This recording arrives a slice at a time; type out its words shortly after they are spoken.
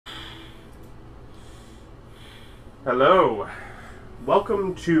Hello.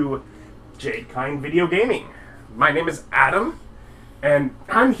 Welcome to Jade Kind Video Gaming. My name is Adam, and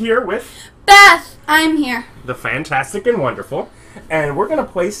I'm here with Beth! I'm here. the fantastic and wonderful, and we're going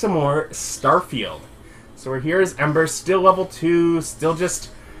to play some more Starfield. So we're here as Ember, still level 2, still just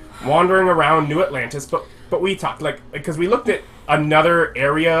wandering around New Atlantis, but we talked, because we looked at another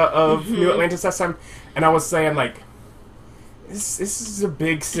area of New Atlantis last time, and I was saying, this is a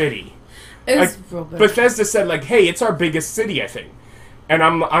big city. It was real big. Bethesda said, hey, it's our biggest city, I think. And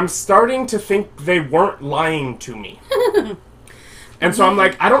I'm starting to think they weren't lying to me. And so I'm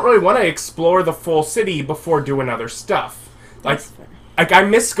I don't really want to explore the full city before doing other stuff. I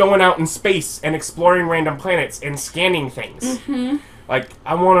miss going out in space and exploring random planets and scanning things. I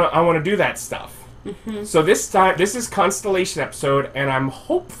wanna do that stuff. So this time, this is Constellation episode, and I'm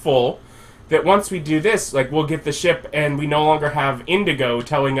hopeful that once we do this, we'll get the ship and we no longer have Indigo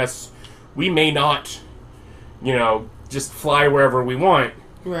telling us we may not, just fly wherever we want.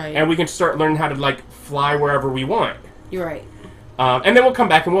 Right. And we can start learning how to, fly wherever we want. You're right. And then we'll come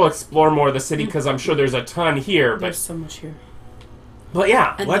back and we'll explore more of the city, because I'm sure there's a ton here. There's so much here. But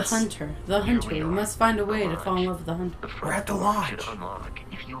yeah, and the hunter. We must find a way to fall in love with the hunter. We're at the lodge. Should unlock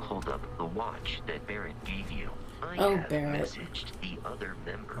if you hold up the watch that Barrett gave you. I have Barrett. messaged the other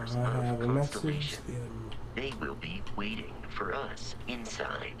members I of have a message. Constellation. They will be waiting for us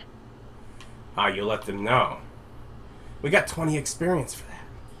inside. You let them know. We got 20 experience for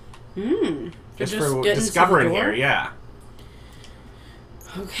that. Just for discovering here, yeah.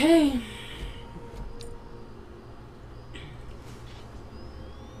 Okay. You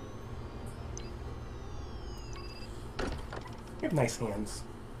have nice hands.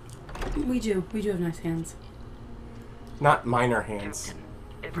 We do. We do have nice hands. Not minor hands. Captain,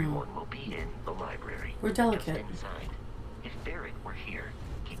 everyone will be in the library. We're delicate. Just inside. If Barrett were here,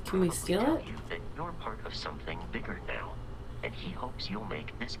 he'd Can we probably steal tell it? you that you're part of something bigger now, and he hopes you'll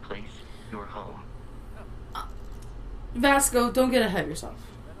make this place your home. Vasco, don't get ahead of yourself.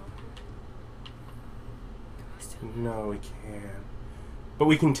 No, we can't. But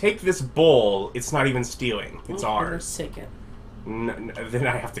we can take this bowl. It's not even stealing. It's Okay, ours. let's take it. Then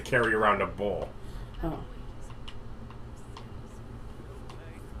I have to carry around a bowl. Oh.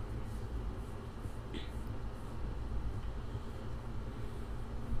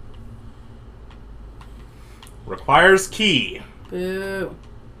 Requires key. Boo.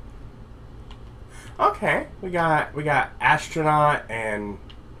 Okay, we got astronaut and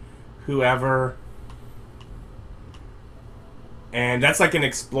whoever, and that's an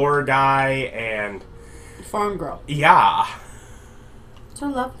explorer guy and Farm girl. yeah. So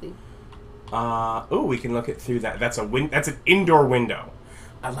lovely. Oh, we can look it through that. That's an indoor window.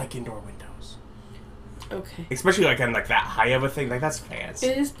 I like indoor windows. Okay. Especially on that high of a thing. That's fancy.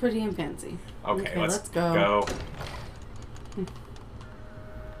 It is pretty and fancy. Okay, let's go.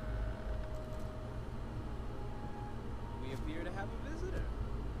 We appear to have a visitor.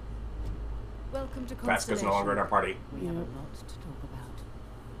 Welcome to Vasco's Constellation. no longer in our party. We have a lot to talk about.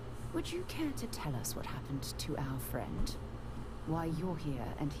 Would you care to tell us what happened to our friend? Why you're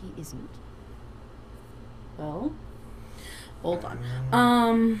here and he isn't? Well, hold on.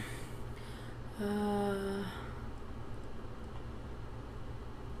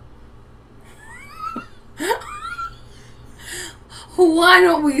 Why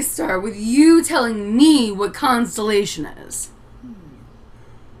don't we start with you telling me what Constellation is?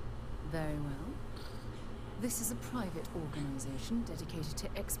 Very well. This is a private organization dedicated to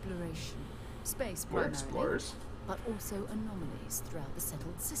exploration. Space We're primarily, explorers. but also anomalies throughout the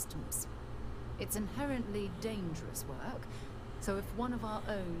settled systems. It's inherently dangerous work, so if one of our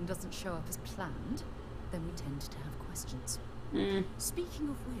own doesn't show up as planned, then we tend to have questions. Speaking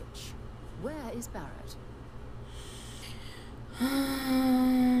of which, where is Barrett?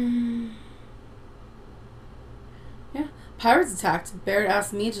 Yeah. Pirates attacked. Barrett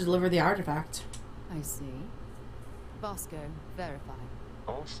asked me to deliver the artifact. I see. Vasco, verify.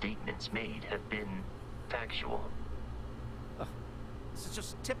 All statements made have been factual. This is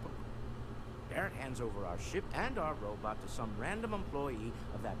just typical. Barrett hands over our ship and our robot to some random employee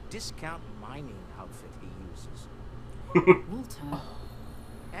of that discount mining outfit he uses. Walter.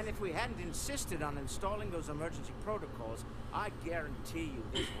 And if we hadn't insisted on installing those emergency protocols, I guarantee you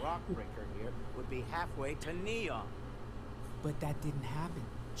this rock breaker here would be halfway to Neon. But that didn't happen.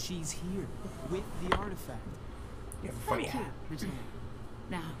 She's here with the artifact. You have a funny Thank you, hat. Lieutenant.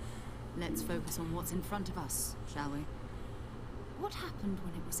 Now, let's focus on what's in front of us, shall we? What happened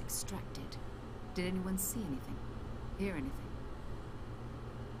when it was extracted? Did anyone see anything? Hear anything?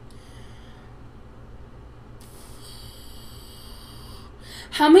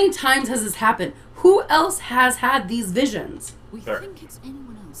 How many times has this happened? Who else has had these visions? We Sure. think it's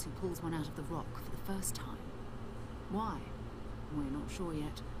anyone else who pulls one out of the rock for the first time. Why? We're not sure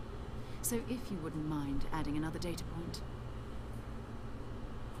yet. So if you wouldn't mind adding another data point.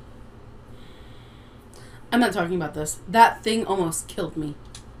 I'm not talking about this. That thing almost killed me.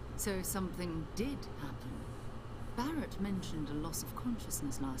 So something did happen. Barrett mentioned a loss of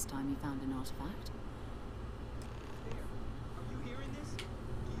consciousness last time he found an artifact. There. Are you hearing this?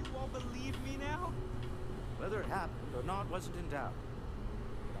 Do you all believe me now? Whether it happened or not wasn't in doubt.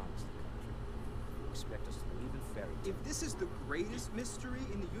 But honestly, Country, you expect us to believe in fairy tales? If this is the greatest mystery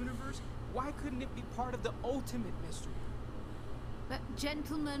in the universe, why couldn't it be part of the ultimate mystery? But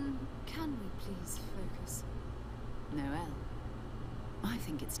gentlemen, can we please focus? Noelle, I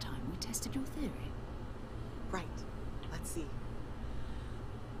think it's time we tested your theory. Right. Let's see.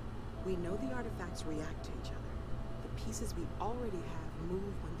 We know the artifacts react to each other. The pieces we already have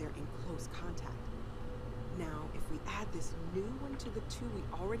move when they're in close contact. Now, if we add this new one to the two we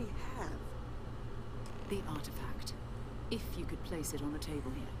already have... The artifact. If you could place it on the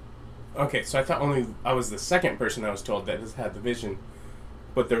table here. Okay, so I thought only I was the second person I was told that has had the vision,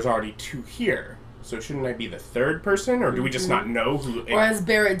 but there's already two here. So shouldn't I be the third person, or do we just not know who? Or has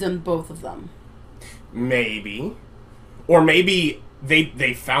Barrett done both of them? Maybe, or maybe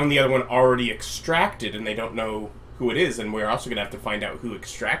they found the other one already extracted and they don't know who it is, and we're also gonna have to find out who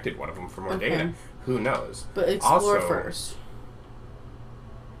extracted one of them for more Okay. data. Who knows? But explore Also, first.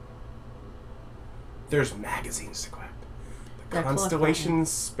 There's magazines to collect. The Yeah, collect that Constellation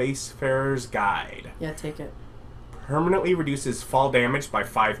Spacefarer's Guide. Yeah, take it. Permanently reduces fall damage by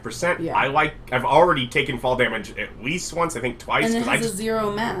 5%. Yeah. I've already taken fall damage at least once, I think twice. And it 'cause I has just, a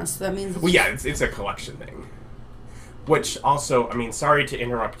zero mass. That means it's well, yeah, it's a collection thing. Which also, I mean, sorry to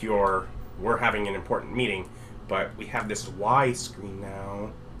interrupt we're having an important meeting, but we have this Y screen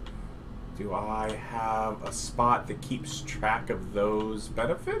now. Do I have a spot that keeps track of those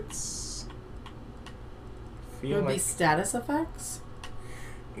benefits? it Feel would be like, status effects.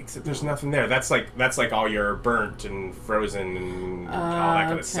 except there's nothing there. That's like all your burnt and frozen and all that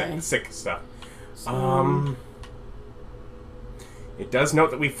kind of okay. sick stuff. So, It does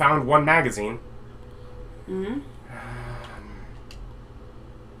note that we found one magazine. hmm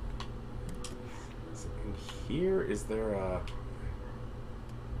In here, is there a...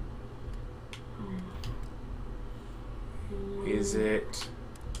 Is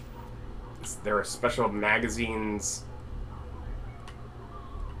there a special magazines?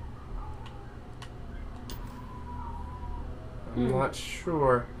 I'm not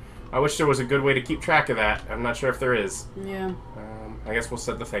sure. I wish there was a good way to keep track of that. I'm not sure if there is. Yeah. I guess we'll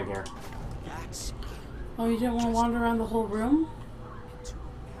set the thing here. That's... Oh, you didn't want to wander around the whole room?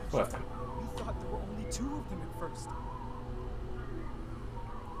 What then? We thought there were only two of them at first.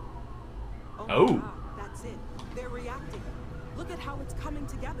 Oh. Wow, that's it. They're reacting. Look at how it's coming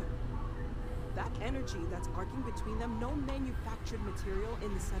together. That energy that's arcing between them, no manufactured material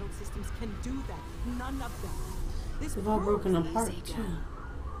in the settled systems can do that. None of them. This They've all proves broken apart, Easy, too. girl.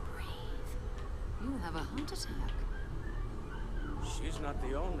 Breathe. You'll have a heart attack. She's not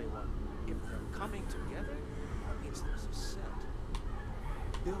the only one. If they're coming together, that means there's a set.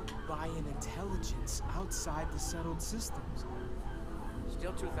 Built by an intelligence outside the settled systems.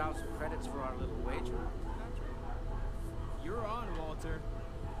 Still 2,000 credits for our little wager. You're on, Walter.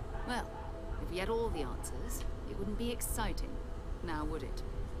 Well, if we had all the answers, it wouldn't be exciting. Now, would it?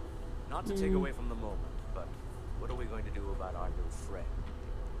 Not to take away from the moment, but what are we going to do about our new friend?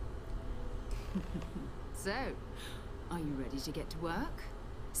 So, are you ready to get to work?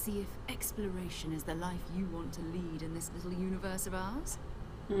 See if exploration is the life you want to lead in this little universe of ours?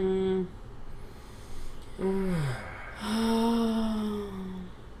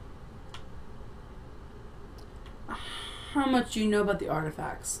 How much do you know about the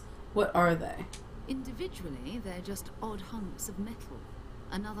artifacts? What are they? Individually, they're just odd hunks of metal.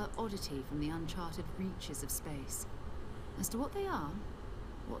 Another oddity from the uncharted reaches of space. As to what they are,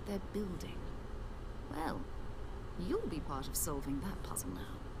 what they're building, well, you'll be part of solving that puzzle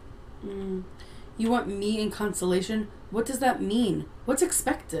now. You want me in Constellation? What does that mean? What's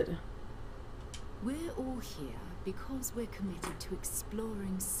expected? We're all here because we're committed to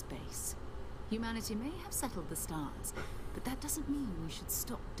exploring space. Humanity may have settled the stars, but that doesn't mean we should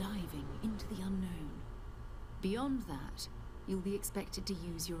stop diving into the unknown. Beyond that, you'll be expected to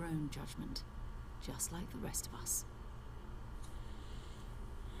use your own judgment, just like the rest of us.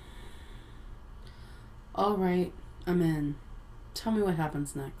 All right, I'm in. Tell me what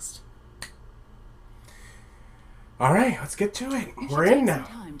happens next. All right, let's get to it. You We're should in take now.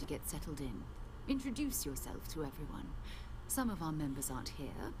 some time to get settled in. Introduce yourself to everyone. Some of our members aren't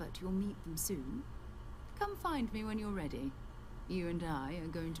here, but you'll meet them soon. Come find me when you're ready. You and I are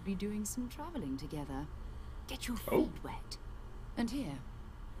going to be doing some traveling together. Get your feet wet. And here,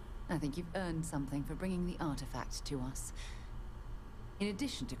 I think you've earned something for bringing the artifact to us. In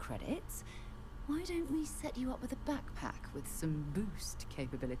addition to credits, why don't we set you up with a backpack with some boost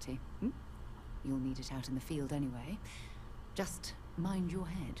capability? You'll need it out in the field anyway. Just mind your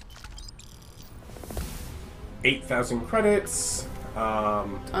head. 8,000 credits.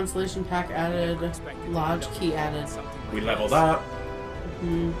 Constellation pack added. Lodge key added. We leveled up.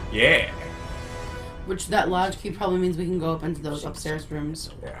 Yeah. Which that lodge key probably means we can go up into those upstairs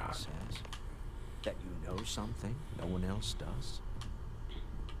rooms. Yeah. That you know something no one else does.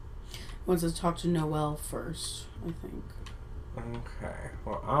 Wants us to talk to Noelle first, I think. Okay.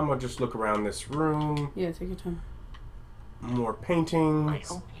 Well, I'm gonna just look around this room. Yeah, take your time. More paintings. I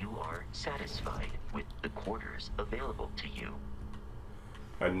hope you are satisfied with the quarters available to you.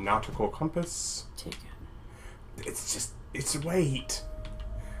 A nautical compass. Take it. It's weight.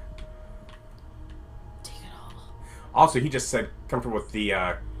 Take it all. Also, he just said comfortable with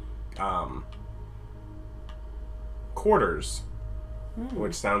the quarters,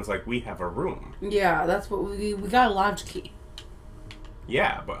 which sounds like we have a room. Yeah, that's what we got a lodge key.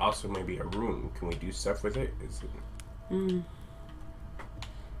 Yeah, but also maybe a room. Can we do stuff with it? Is it?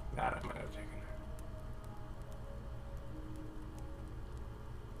 That I might have taken.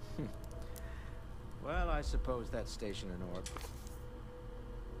 Well, I suppose that's station an orb.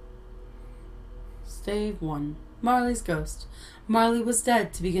 Stave 1. Marley's ghost. Marley was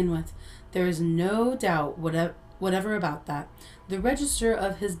dead to begin with. There is no doubt whatever about that. The register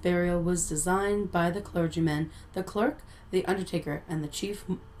of his burial was designed by the clergyman, the clerk, the undertaker, and the chief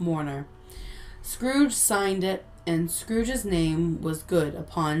mourner. Scrooge signed it, and Scrooge's name was good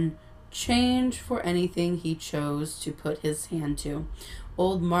upon change for anything he chose to put his hand to.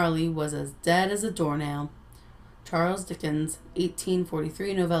 Old Marley was as dead as a doornail. Charles Dickens'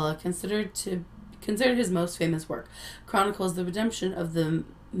 1843 novella, considered his most famous work, chronicles the redemption of the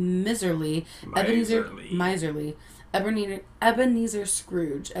miserly Ebenezer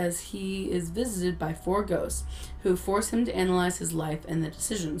Scrooge as he is visited by 4 ghosts who force him to analyze his life and the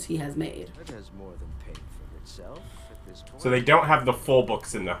decisions he has made. It has more than paid for itself at this point. So they don't have the full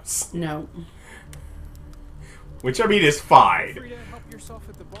books in those. No. Which, I mean, is fine. Feel free to help yourself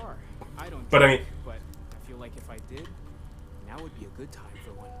at the bar. I don't But, I drink, mean- but I feel like if I did, now would be a good time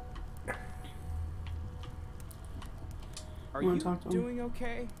for one. Are Wanna you talk to him? doing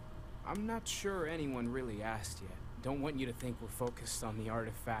okay? I'm not sure anyone really asked yet. Don't want you to think we're focused on the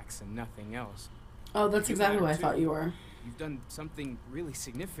artifacts and nothing else. Oh, that's You exactly matter what I too. thought you were. You've done something really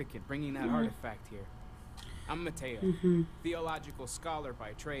significant bringing that artifact here. I'm Mateo, theological scholar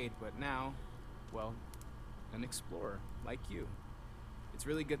by trade, but now, well, an explorer like you. It's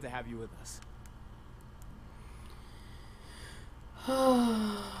really good to have you with us.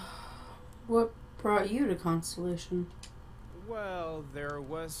 What brought you to Constellation? Well, there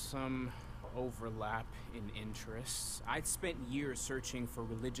was some overlap in interests. I'd spent years searching for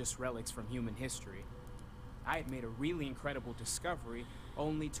religious relics from human history. I had made a really incredible discovery,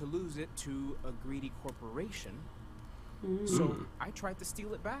 only to lose it to a greedy corporation. So I tried to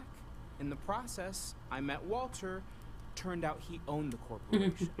steal it back. In the process, I met Walter. Turned out he owned the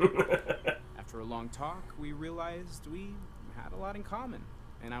corporation. After a long talk, we realized we had a lot in common,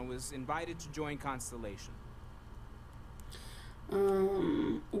 and I was invited to join Constellation.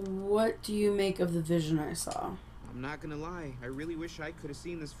 What do you make of the vision I saw? I'm not gonna lie, I really wish I could have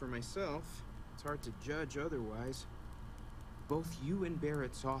seen this for myself. It's hard to judge otherwise. Both you and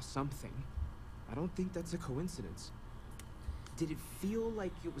Barrett saw something. I don't think that's a coincidence. Did it feel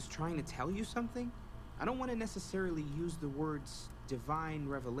like it was trying to tell you something? I don't want to necessarily use the words divine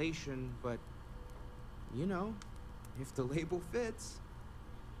revelation, but, you know, if the label fits.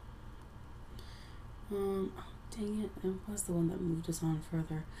 Oh, dang it. It was the one that moved us on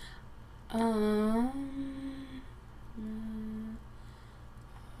further.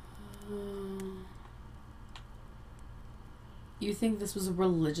 You think this was a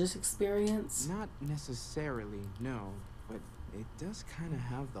religious experience? Not necessarily, no. But it does kind of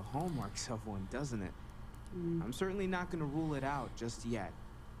have the hallmarks of one, doesn't it? I'm certainly not going to rule it out just yet.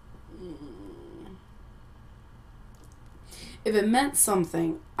 If it meant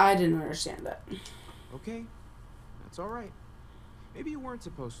something, I didn't understand it. Okay, that's all right. Maybe you weren't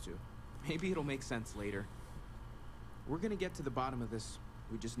supposed to. Maybe it'll make sense later. We're going to get to the bottom of this.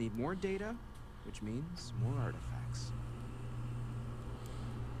 We just need more data, which means more artifacts.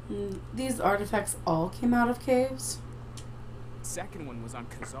 These artifacts all came out of caves? Second one was on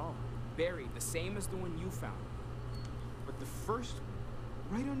Kazal, buried the same as the one you found. But The first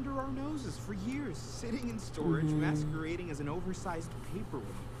one, right under our noses for years, sitting in storage, masquerading as an oversized paperweight.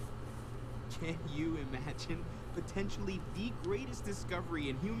 Can you imagine potentially the greatest discovery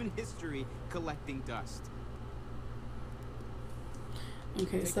in human history collecting dust?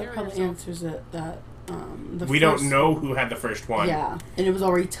 Okay, so that probably answers it. That we don't know who had the first one. Yeah, and it was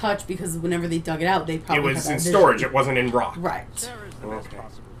already touched because whenever they dug it out, they probably it was had in that storage. vision. It wasn't in rock. Right. Sarah's the best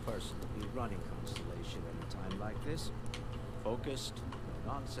possible person to be running Constellation at a time like this. Focused,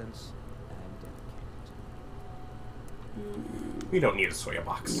 no nonsense, and dedicated. We don't need a soya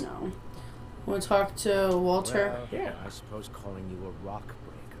box. No. Want to talk to Walter? Well, Yeah. I suppose calling you a rock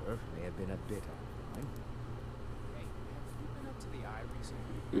breaker may have been a bit out of line. Hey, have you been up to the eye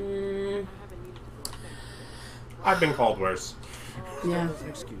recently? I've been called worse. Yeah. Doesn't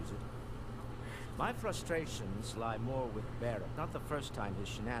excuse it. My frustrations lie more with Barrett. Not the first time his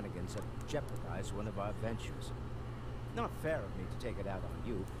shenanigans have jeopardized one of our ventures. Not fair of me to take it out on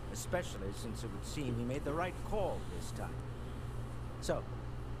you, especially since it would seem he made the right call this time. So,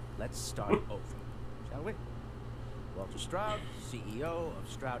 let's start over, shall we? Walter Stroud, CEO of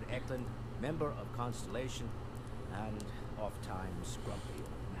Stroud Eklund, member of Constellation, and oft-times grumpy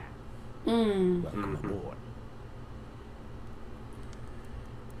old man. Welcome aboard.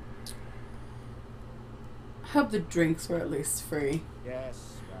 I hope the drinks were at least free.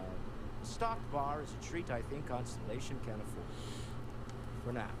 Yes, a stock bar is a treat I think Constellation can afford.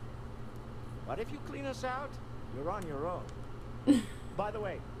 For now. But if you clean us out, you're on your own. By the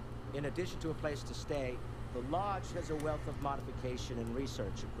way, in addition to a place to stay, the lodge has a wealth of modification and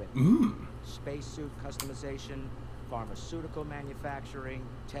research equipment. Spacesuit customization, pharmaceutical manufacturing,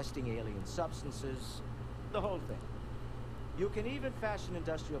 testing alien substances, the whole thing. You can even fashion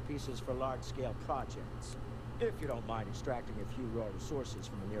industrial pieces for large-scale projects, if you don't mind extracting a few raw resources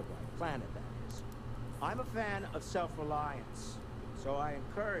from a nearby planet, that is. I'm a fan of self-reliance, so I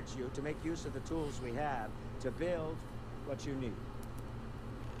encourage you to make use of the tools we have to build what you need.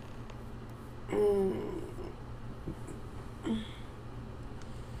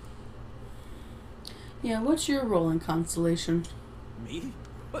 Yeah, what's your role in Constellation? Me?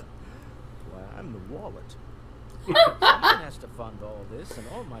 Why, I'm the wallet. Someone has to fund all this, and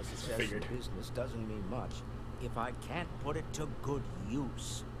all my success in business doesn't mean much if I can't put it to good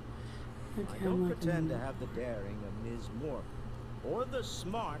use. Okay, I don't pretend to have the daring of Ms. Morgan, or the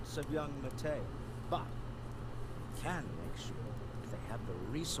smarts of young Mateo, but I can make sure they have the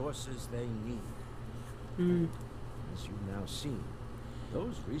resources they need. As you've now seen,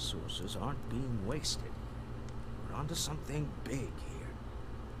 those resources aren't being wasted. We're onto something big here.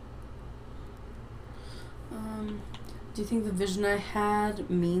 Do you think the vision I had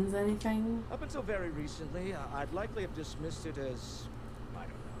means anything? Up until very recently, I'd likely have dismissed it as, I don't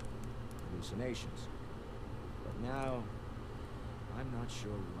know, hallucinations. But now, I'm not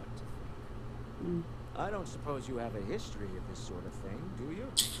sure what to think. I don't suppose you have a history of this sort of thing, do you?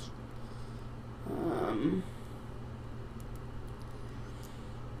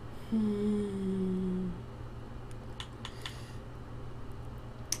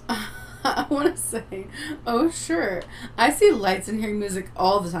 I want to say, oh sure. I see lights and hear music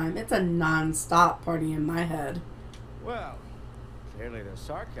all the time. It's a non-stop party in my head. Well, clearly there's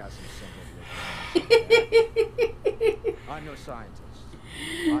sarcasm somewhere. I'm no scientist.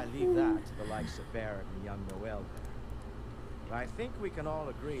 I leave that to the likes of Barrett and young Noel there. But I think we can all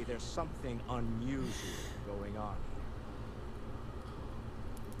agree there's something unusual going on here.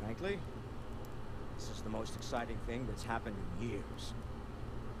 Frankly, this is the most exciting thing that's happened in years.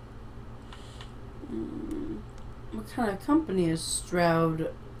 What kind of company is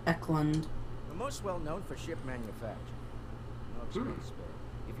Stroud Eklund? We're most well known for ship manufacturing. No expense spared.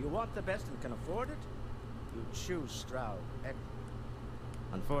 If you want the best and can afford it, you choose Stroud Eklund.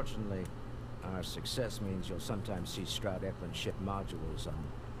 Unfortunately, our success means you'll sometimes see Stroud Eklund ship modules on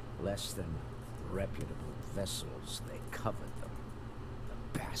less than reputable vessels. They covet them.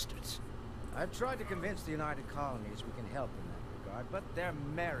 The bastards. I've tried to convince the United Colonies we can help in that regard, but they're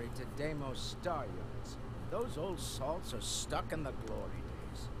married to Deimos Star Yards. Those old salts are stuck in the glory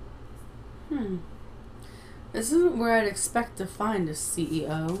days. This isn't where I'd expect to find a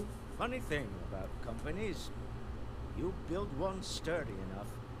CEO. Funny thing about companies, you build one sturdy enough,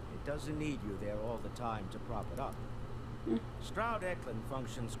 it doesn't need you there all the time to prop it up. Stroud Eklund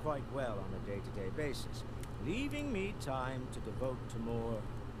functions quite well on a day-to-day basis, leaving me time to devote to more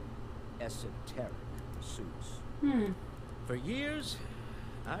esoteric pursuits. For years,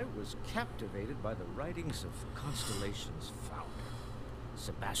 I was captivated by the writings of Constellation's founder,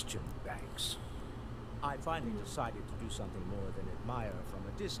 Sebastian Banks. I finally decided to do something more than admire from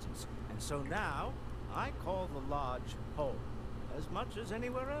a distance, and so now I call the lodge home as much as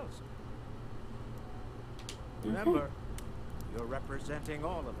anywhere else. Remember, you're representing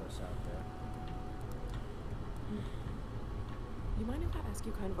all of us out there. You mind if I ask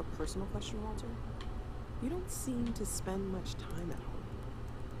you kind of a personal question, Walter? You don't seem to spend much time at home.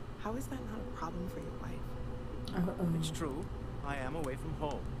 How is that not a problem for your wife? It's true. I am away from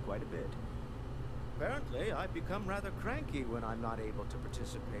home quite a bit. Apparently, I've become rather cranky when I'm not able to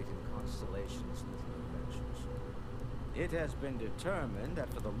participate in Constellation's little adventures. It has been determined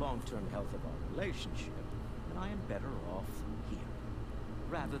that for the long-term health of our relationship, that I am better off here,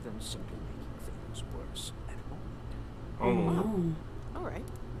 rather than simply making things worse at home. Oh. All right.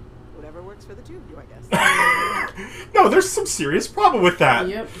 Whatever works for the two of you, I guess. No, there's some serious problem with that.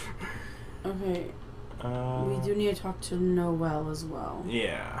 Yep. Okay. We do need to talk to Noelle as well.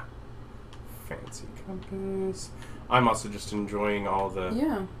 Yeah. Fancy compass. I'm also just enjoying all the...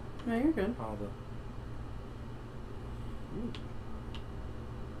 Yeah. No, you're good. All the...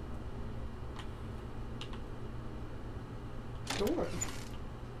 Sure.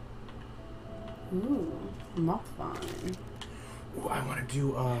 Ooh. Moth vine. Ooh, I want to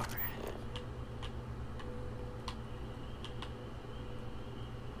do, I'll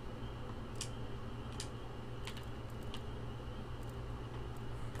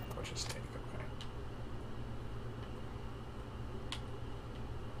just take, okay.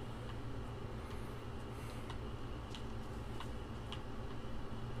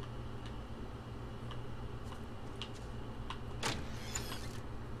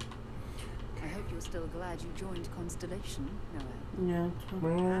 I hope you're still glad you joined Constellation, Noelle. Yeah.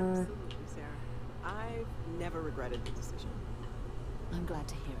 Absolutely, Sarah. I've never regretted the decision. I'm glad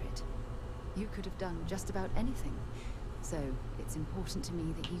to hear it. You could have done just about anything. So, it's important to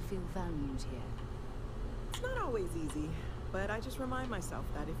me that you feel valued here. It's not always easy, but I just remind myself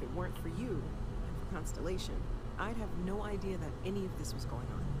that if it weren't for you and for Constellation, I'd have no idea that any of this was going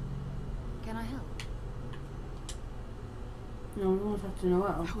on. Can I help? No, we want to talk to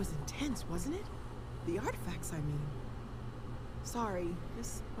Noelle. That was intense, wasn't it? The artifacts, I mean. Sorry,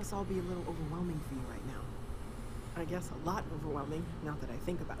 this must all be a little overwhelming for you right now. I guess a lot overwhelming, now that I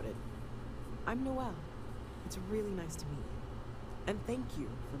think about it. I'm Noelle. It's really nice to meet you. And thank you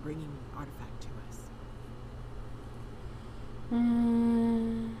for bringing the artifact to us.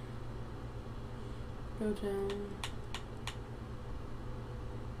 Go down.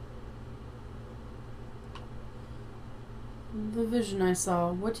 The vision I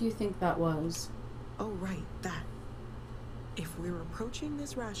saw, what do you think that was? Oh, right, that. If we're approaching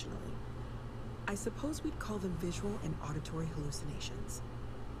this rationally, I suppose we'd call them visual and auditory hallucinations.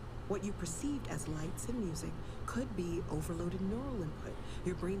 What you perceived as lights and music could be overloaded neural input,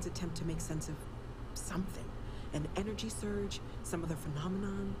 your brain's attempt to make sense of something. An energy surge, some other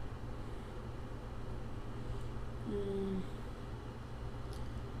phenomenon.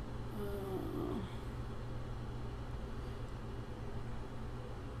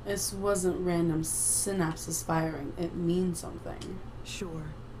 This wasn't random synapses firing. It means something. Sure,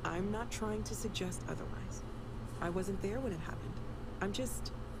 I'm not trying to suggest otherwise. I wasn't there when it happened. I'm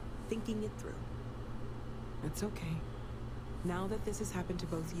just thinking it through. It's okay. Now that this has happened to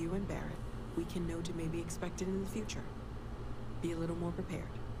both you and Barrett, we can know to maybe expect it in the future. Be a little more prepared.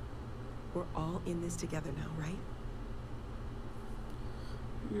 We're all in this together now, right?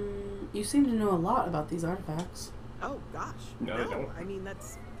 You seem to know a lot about these artifacts. Oh gosh, No, I don't. I mean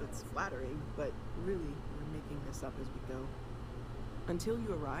that's flattering, but really we're making this up as we go. Until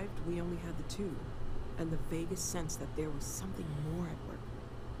you arrived, we only had the two, and the vaguest sense that there was something more at work.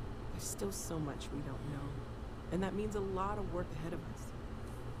 There's still so much we don't know, and that means a lot of work ahead of us.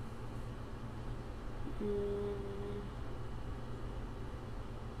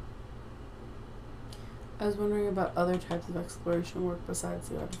 I was wondering about other types of exploration work besides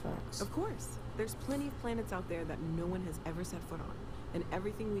the artifacts. Of course, there's plenty of planets out there that no one has ever set foot on, and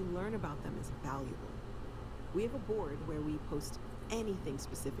everything we learn about them is valuable. We have a board where we post anything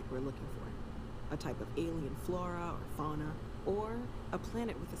specific we're looking for. A type of alien flora or fauna, or a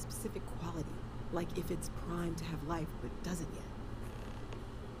planet with a specific quality, like if it's primed to have life but doesn't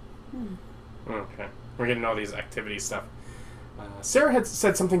yet. Okay. We're getting all these activity stuff. Sarah had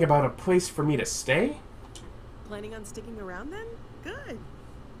said something about a place for me to stay. Planning on sticking around then? Good.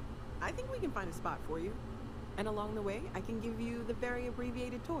 I think we can find a spot for you. And along the way, I can give you the very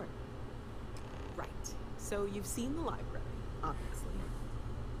abbreviated tour. Right. So you've seen the library, obviously.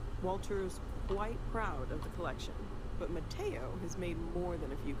 Walter's quite proud of the collection, but Mateo has made more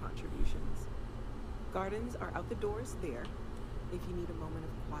than a few contributions. Gardens are out the doors there, if you need a moment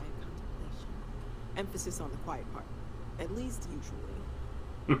of quiet contemplation. Emphasis on the quiet part, at least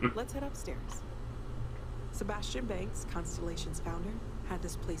usually. Let's head upstairs. Sebastian Banks, Constellation's founder, had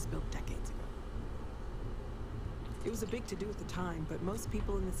this place built decades ago. It was a big to-do at the time, but most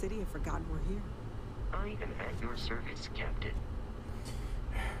people in the city have forgotten we're here. I am at your service, Captain.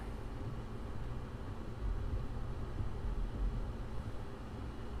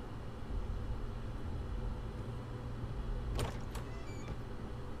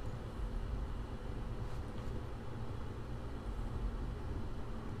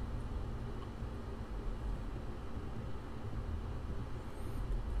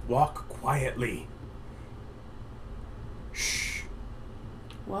 Walk quietly. Shh.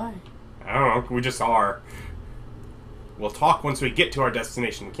 Why? I don't know. We just are. We'll talk once we get to our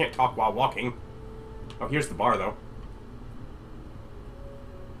destination. We can't talk while walking. Oh, here's the bar, though.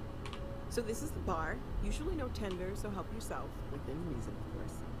 So this is the bar. Usually no tender, so help yourself. Within reason, of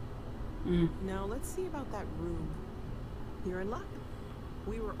course. Now let's see about that room. You're in luck.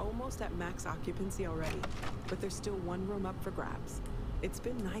 We were almost at max occupancy already, but there's still one room up for grabs. It's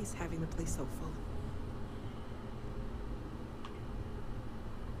been nice having the place so full.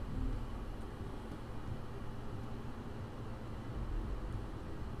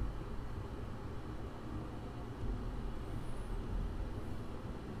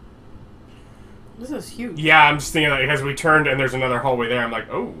 This is huge. Yeah, I'm just thinking, like, as we turned and there's another hallway there, I'm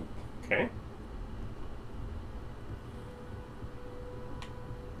like, oh, okay.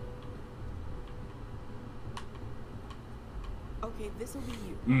 Okay, this'll be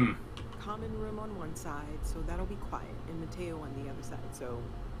you. Common room on one side, so that'll be quiet, and Mateo on the other side, so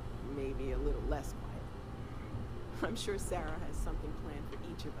maybe a little less quiet. I'm sure Sarah has something planned for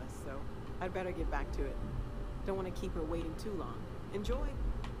each of us, so I'd better get back to it. Don't want to keep her waiting too long. Enjoy.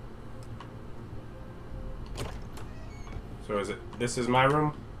 So this is my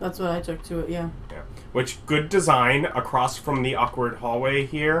room? That's what I took to it, yeah. Yeah. Which, good design across from the awkward hallway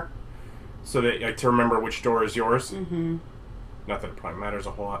here, so that, like, to remember which door is yours. Mm-hmm. Not that it probably matters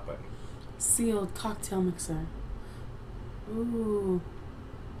a whole lot, but... Sealed cocktail mixer. Ooh.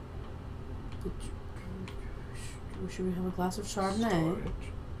 Should we have a glass of Chardonnay? Storage.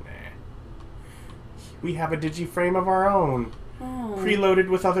 Nah. We have a digiframe of our own. Oh. Preloaded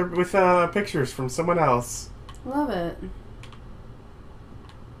with pictures from someone else. Love it.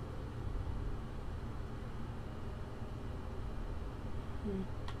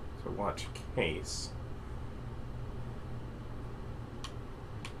 So watch case.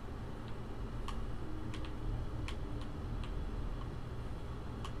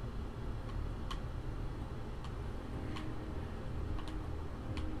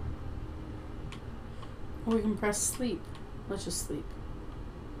 Or we can press sleep. Let's just sleep.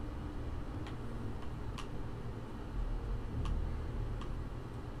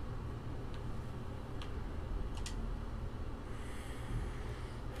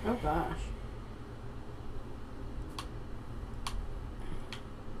 Oh gosh.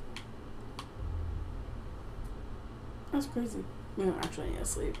 That's crazy. We don't actually need to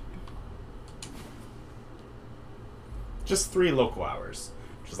sleep. Just 3 local hours.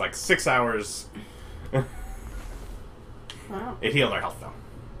 Which is like 6 hours. Wow. It healed our health, though.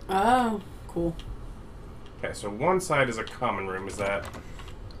 Oh, cool. Okay, so one side is a common room. Is that...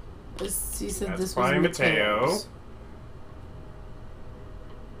 You said That's this was probably Mateo. Mateo's.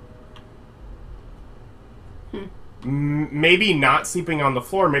 Maybe not sleeping on the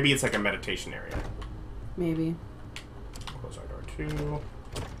floor. Maybe it's like a meditation area. Maybe. Close our door, too.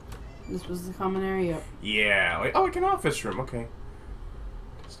 This was the common area. Yeah. Like, oh, like an office room. Okay.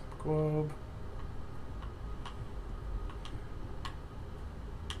 Desktop globe.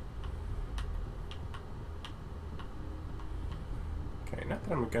 Okay, not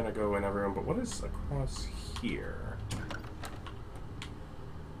that I'm gonna go in every room, but what is across here?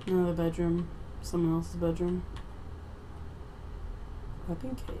 Another bedroom. Someone else's bedroom.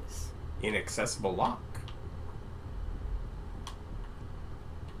 Weapon case. Inaccessible lock.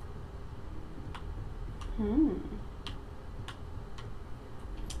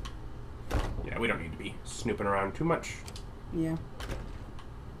 Yeah, we don't need to be snooping around too much. Yeah.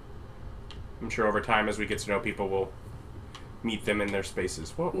 I'm sure over time, as we get to know people, we'll meet them in their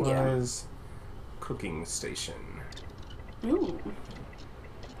spaces. What was cooking station? Ooh.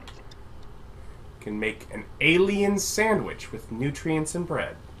 Can make an alien sandwich with nutrients and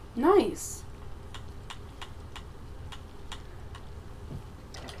bread. Nice.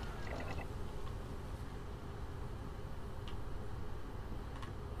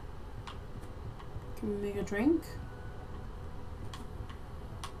 Can we make a drink?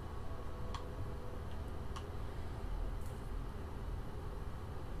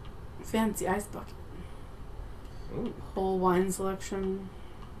 Fancy ice bucket. Ooh. Whole wine selection.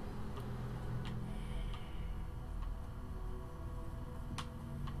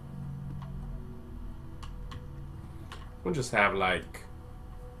 We'll just have, like...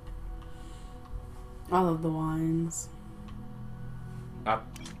 All of the wines. a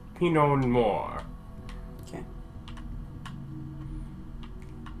Pinot Noir. Okay.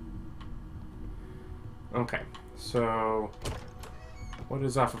 Okay, so... what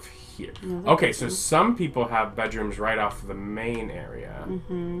is off of here? Another Okay, so bedroom. some people have bedrooms right off the main area.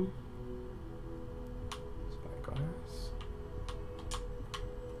 Mm-hmm. Spyglass.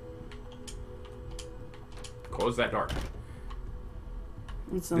 Close that door.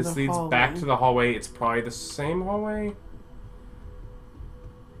 It's This another leads hallway. back to the hallway. It's probably the same hallway.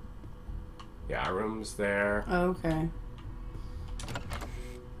 Yeah, room's there. Okay.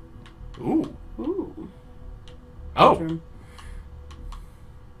 Ooh. Ooh. Oh. Bedroom.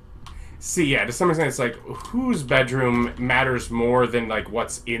 See, yeah, to some extent, it's like whose bedroom matters more than like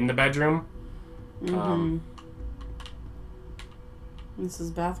what's in the bedroom. Mm-hmm. This is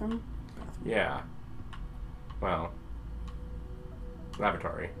bathroom? Yeah. Well,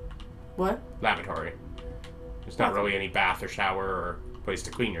 lavatory. What? Lavatory. There's not really any bath or shower or place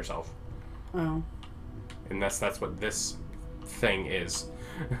to clean yourself. Oh. Unless that's what this thing is.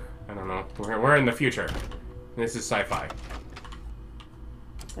 I don't know. We're in the future. This is sci-fi.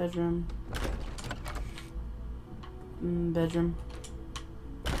 Bedroom. Bedroom.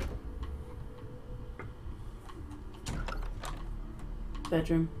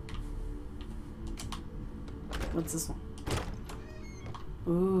 Bedroom. What's this one?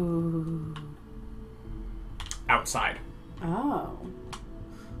 Ooh. Outside. Oh.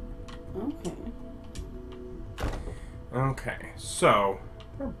 Okay. Okay, so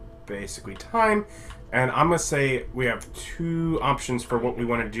we're basically time, and I'm gonna say we have two options for what we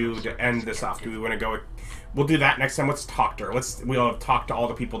want to do to end this off. Do we want to go? We'll do that next time. Let's talk to her. We'll have talked to all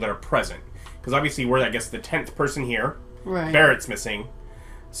the people that are present, because obviously we're, I guess, the 10th person here. Right. Barrett's missing,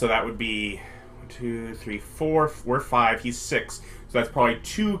 so that would be 1, 2, 3, 4. We're 5. He's 6. So that's probably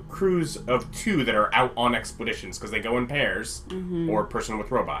 2 crews of 2 that are out on expeditions because they go in pairs, or person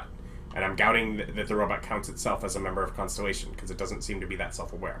with robot. And I'm doubting that the robot counts itself as a member of Constellation because it doesn't seem to be that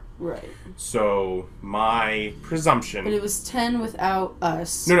self-aware. Right. So my presumption... But it was 10 without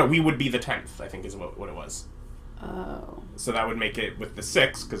us. No, we would be the 10th, I think is what it was. Oh. So that would make it with the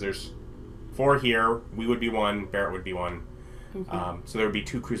 6, because there's 4 here, we would be 1, Barrett would be 1. Okay. So there would be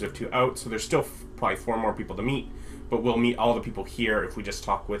 2 crews of 2 out, so there's still probably 4 more people to meet, but we'll meet all the people here if we just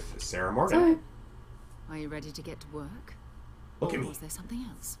talk with Sarah Morgan. Alright. Are you ready to get to work? Look or at me. was there something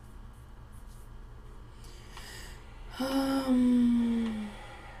else? How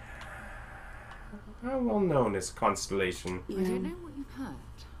well known is Constellation? I don't know what you've heard,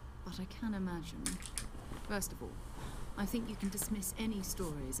 but I can imagine. First of all, I think you can dismiss any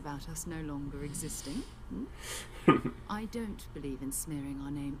stories about us no longer existing. I don't believe in smearing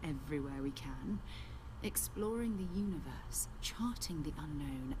our name everywhere we can. Exploring the universe, charting the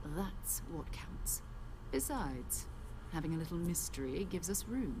unknown, that's what counts. Besides, having a little mystery gives us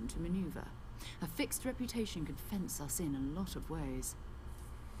room to maneuver. A fixed reputation could fence us in a lot of ways.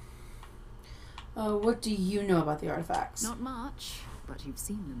 What do you know about the artifacts? Not much, but you've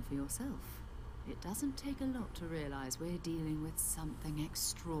seen them for yourself. It doesn't take a lot to realize we're dealing with something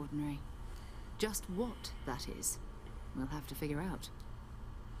extraordinary. Just what that is, we'll have to figure out.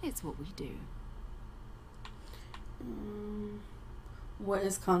 It's what we do. What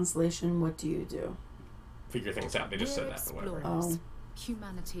is Constellation? What do you do? Figure things out. They just We're said that, but whatever. explorers. Oh.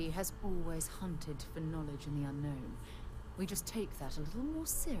 Humanity has always hunted for knowledge in the unknown. We just take that a little more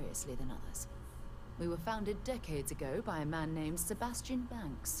seriously than others. We were founded decades ago by a man named Sebastian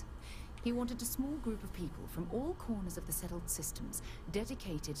Banks. He wanted a small group of people from all corners of the settled systems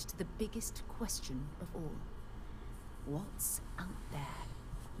dedicated to the biggest question of all. What's out there?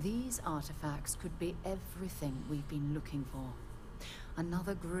 These artifacts could be everything we've been looking for.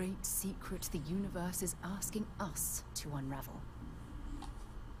 Another great secret the universe is asking us to unravel.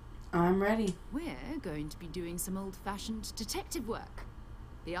 I'm ready. We're going to be doing some old-fashioned detective work.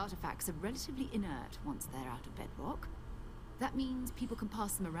 The artifacts are relatively inert once they're out of bedrock. That means people can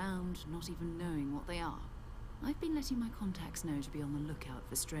pass them around, not even knowing what they are. I've been letting my contacts know to be on the lookout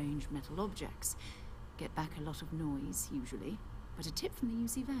for strange metal objects. Get back a lot of noise, usually, but a tip from the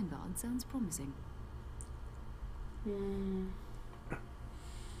UC Vanguard sounds promising.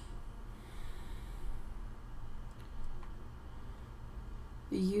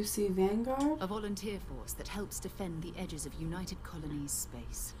 The UC Vanguard? A volunteer force that helps defend the edges of United Colonies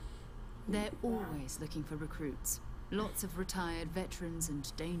space. They're always looking for recruits. Lots of retired veterans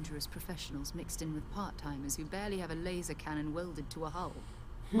and dangerous professionals mixed in with part-timers who barely have a laser cannon welded to a hull.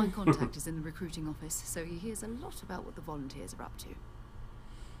 My contact is in the recruiting office, so he hears a lot about what the volunteers are up to.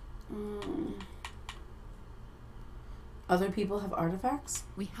 Other people have artifacts?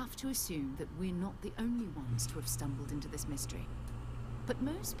 We have to assume that we're not the only ones to have stumbled into this mystery. But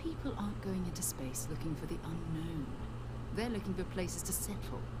most people aren't going into space looking for the unknown. They're looking for places to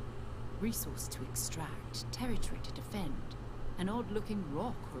settle, resources to extract, territory to defend. An odd-looking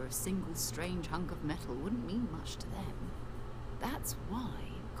rock or a single strange hunk of metal wouldn't mean much to them. That's why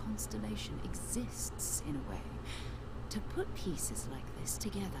Constellation exists, in a way, to put pieces like this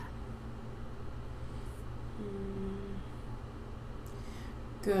together.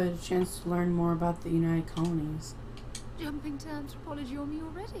 Good. Chance to learn more about the United Colonies. Jumping to anthropology on me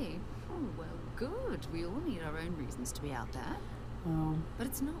already? Oh, well, good. We all need our own reasons to be out there. Oh. But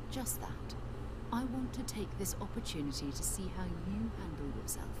it's not just that. I want to take this opportunity to see how you handle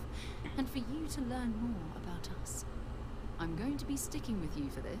yourself, and for you to learn more about us. I'm going to be sticking with you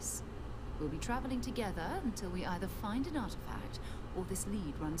for this. We'll be traveling together until we either find an artifact or this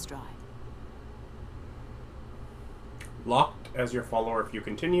lead runs dry. Locked as your follower if you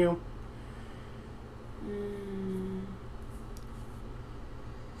continue.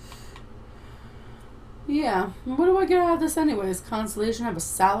 Yeah. What do I get out of this anyways? Constellation have a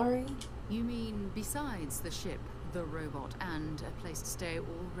salary? You mean besides the ship, the robot, and a place to stay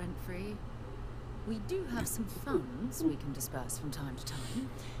all rent-free? We do have some funds we can disperse from time to time.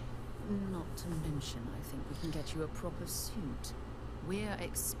 Not to mention, I think we can get you a proper suit. We're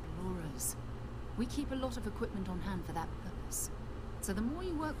explorers. We keep a lot of equipment on hand for that purpose. So the more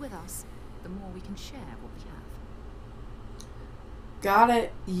you work with us, the more we can share what we have. Got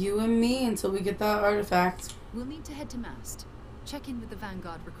it. You and me until we get that artifact. We'll need to head to Mast. Check in with the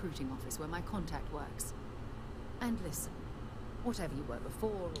Vanguard recruiting office where my contact works. And listen, whatever you were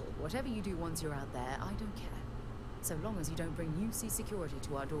before or whatever you do once you're out there, I don't care. So long as you don't bring UC security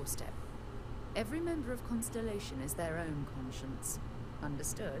to our doorstep. Every member of Constellation is their own conscience.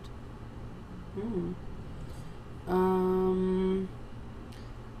 Understood?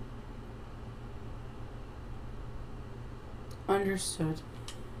 Understood.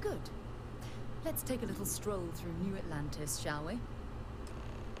 Good. Let's take a little stroll through New Atlantis, shall we?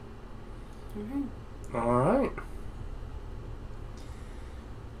 Alright.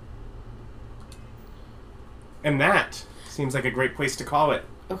 And that seems like a great place to call it.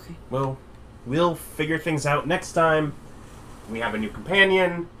 Okay. Well, we'll figure things out next time. We have a new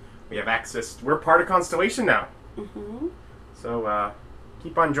companion. We have access. We're part of Constellation now. So,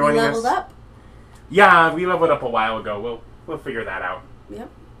 keep on joining us. You leveled up? Yeah, we leveled up a while ago. We'll figure that out. Yep.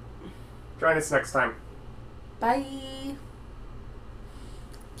 Join us next time. Bye.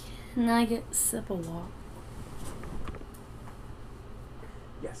 Can I get a sip of water?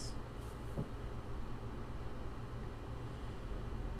 Yes.